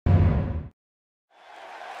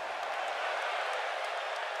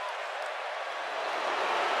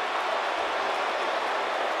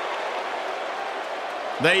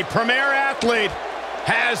The premier athlete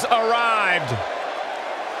has arrived.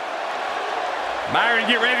 Byron,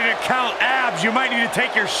 get ready to count abs. You might need to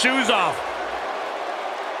take your shoes off.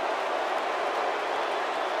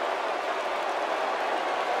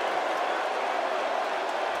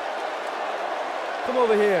 Come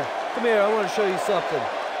over here. Come here, I want to show you something.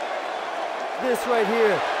 This right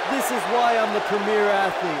here, this is why I'm the premier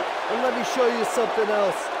athlete. And let me show you something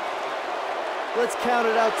else. Let's count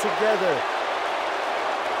it out together.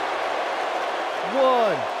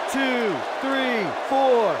 1, 2, 3,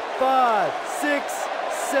 4, 5, 6,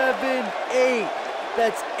 7, 8.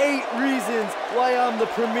 That's 8 reasons why I'm the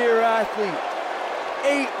premier athlete.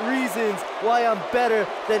 8 reasons why I'm better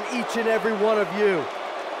than each and every one of you.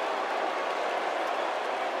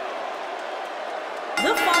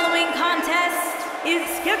 The following contest is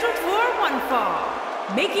scheduled for one fall.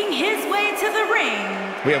 Making his way to the ring.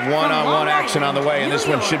 We have one-on-one action on the way, and this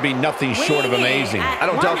one should be nothing short of amazing. I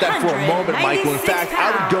don't doubt that for a moment, Michael. In fact,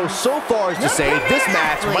 I would go so far as to say this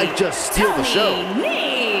match might just steal the show.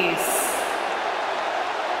 Nese.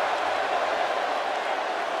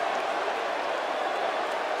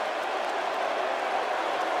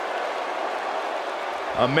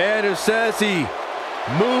 A man who says he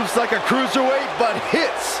moves like a cruiserweight, but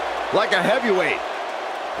hits like a heavyweight.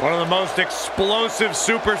 One of the most explosive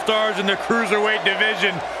superstars in the cruiserweight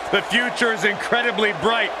division. The future is incredibly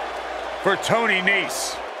bright for Tony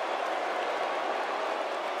Nese.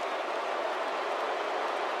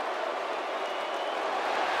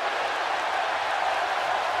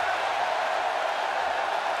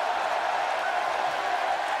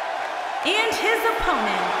 And his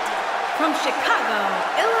opponent from Chicago,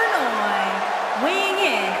 Illinois, weighing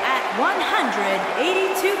in at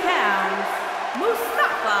 182 pounds,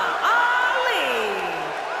 Mustafa Ali.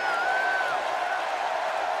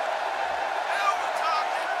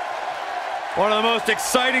 One of the most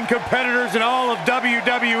exciting competitors in all of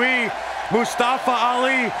WWE, Mustafa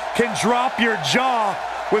Ali can drop your jaw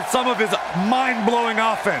with some of his mind-blowing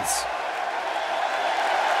offense.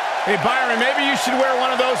 Hey, Byron, maybe you should wear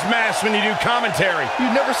one of those masks when you do commentary.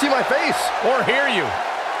 You'd never see my face. Or hear you.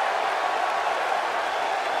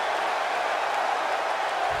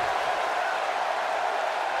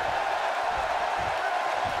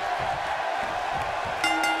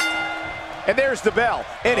 And there's the bell,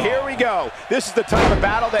 and here we go. This is the type of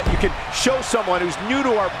battle that you can show someone who's new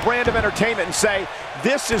to our brand of entertainment and say,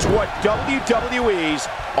 this is what WWE's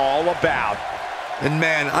all about. And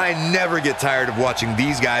man, I never get tired of watching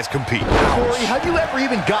these guys compete. Corey, have you ever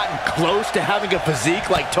even gotten close to having a physique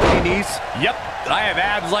like Tony Nese? Yep, I have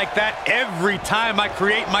abs like that every time I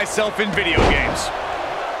create myself in video games.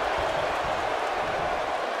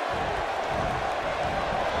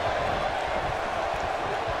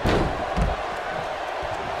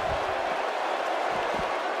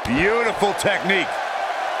 Beautiful technique.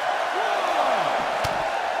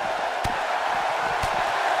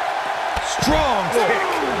 Strong kick.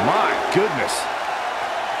 My goodness.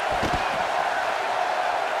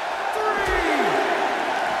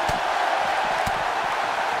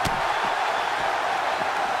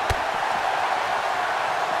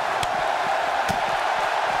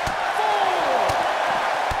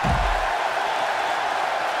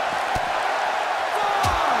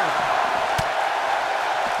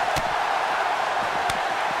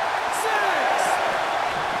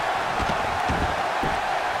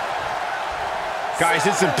 Guys,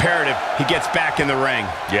 it's imperative he gets back in the ring.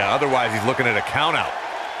 Yeah, otherwise he's looking at a count out.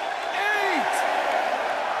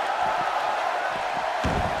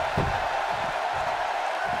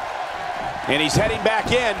 8. And he's heading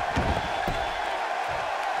back in.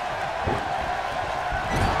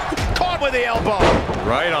 Caught with the elbow.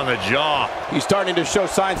 Right on the jaw. He's starting to show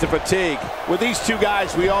signs of fatigue. With these two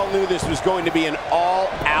guys, we all knew this was going to be an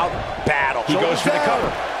all-out battle. He goes for the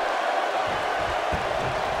cover.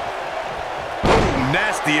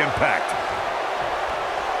 Nasty impact.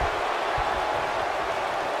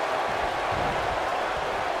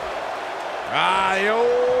 The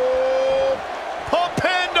old pump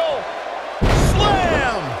handle.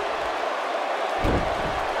 Slam.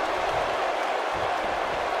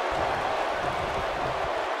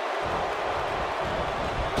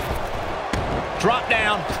 Drop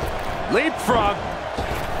down. Leapfrog.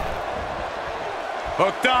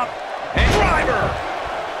 Hooked up. And driver.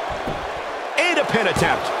 A pin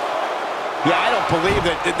attempt. Yeah, I don't believe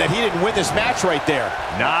that he didn't win this match right there.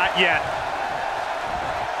 Not yet.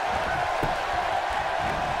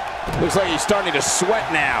 Looks like he's starting to sweat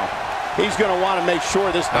now. He's going to want to make sure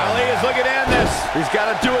this... Ali is looking to end this. He's got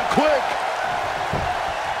to do it quick.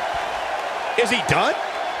 Is he done?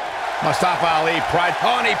 Mustafa Ali, pride.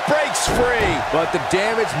 Oh, and he breaks free. But the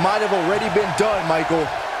damage might have already been done, Michael.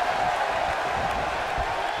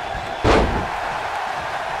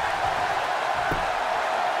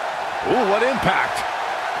 Ooh, what impact.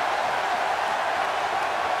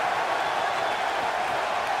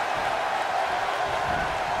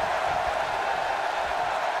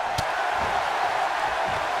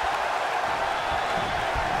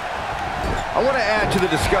 I want to add to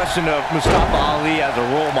the discussion of Mustafa Ali as a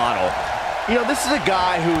role model. You know, this is a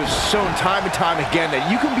guy who has shown time and time again that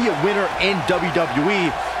you can be a winner in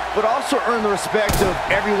WWE, but also earn the respect of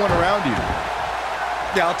everyone around you.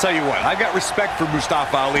 Yeah, I'll tell you what, I've got respect for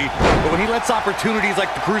Mustafa Ali, but when he lets opportunities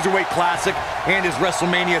like the Cruiserweight Classic and his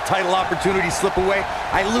WrestleMania title opportunity slip away,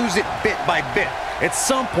 I lose it bit by bit. At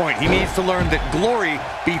some point, he needs to learn that glory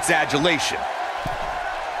beats adulation.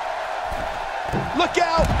 Look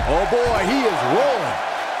out! Oh boy, he is rolling.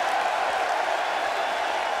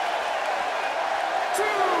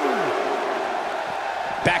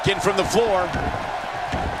 Back in from the floor.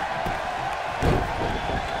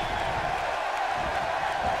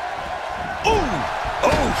 Ooh!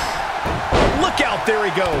 Oh! Look out, there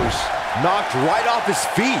he goes. Knocked right off his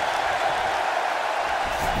feet.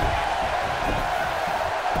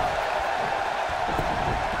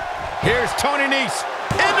 Here's Tony Nese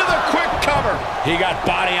into the quick cover. He got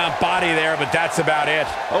body on body there, but that's about it.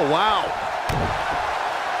 Oh, wow.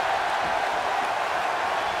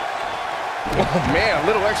 Oh, man, a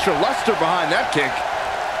little extra luster behind that kick.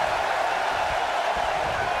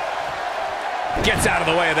 Gets out of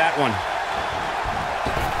the way of that one.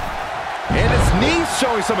 And his knees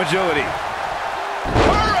showing some agility.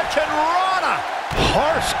 Hurricane Rana.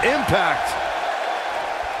 Harsh impact.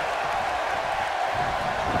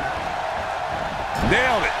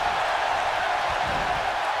 Nailed it.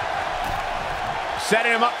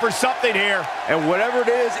 Setting him up for something here. And whatever it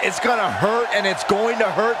is, it's going to hurt, and it's going to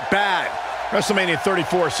hurt bad. WrestleMania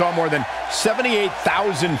 34 saw more than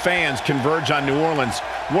 78,000 fans converge on New Orleans.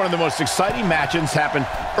 One of the most exciting matches happened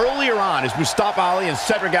earlier on as Mustafa Ali and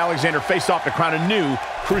Cedric Alexander faced off to crown a new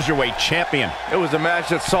Cruiserweight champion. It was a match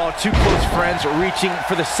that saw two close friends reaching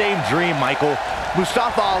for the same dream, Michael.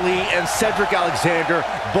 Mustafa Ali and Cedric Alexander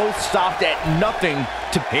both stopped at nothing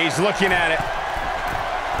to... He's looking at it.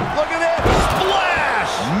 Look at this!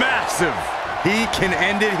 Splash! Massive. He can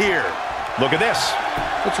end it here. Look at this.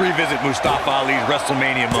 Let's revisit Mustafa Ali's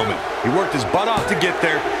WrestleMania moment. He worked his butt off to get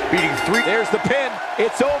there, beating three. There's the pin.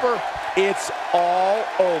 It's over. It's all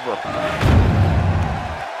over.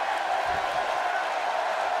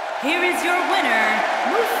 Here is your winner,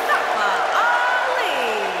 Mustafa Ali.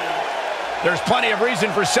 There's plenty of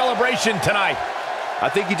reason for celebration tonight. I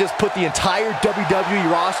think he just put the entire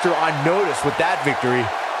WWE roster on notice with that victory.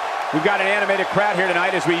 We've got an animated crowd here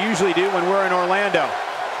tonight, as we usually do when we're in Orlando.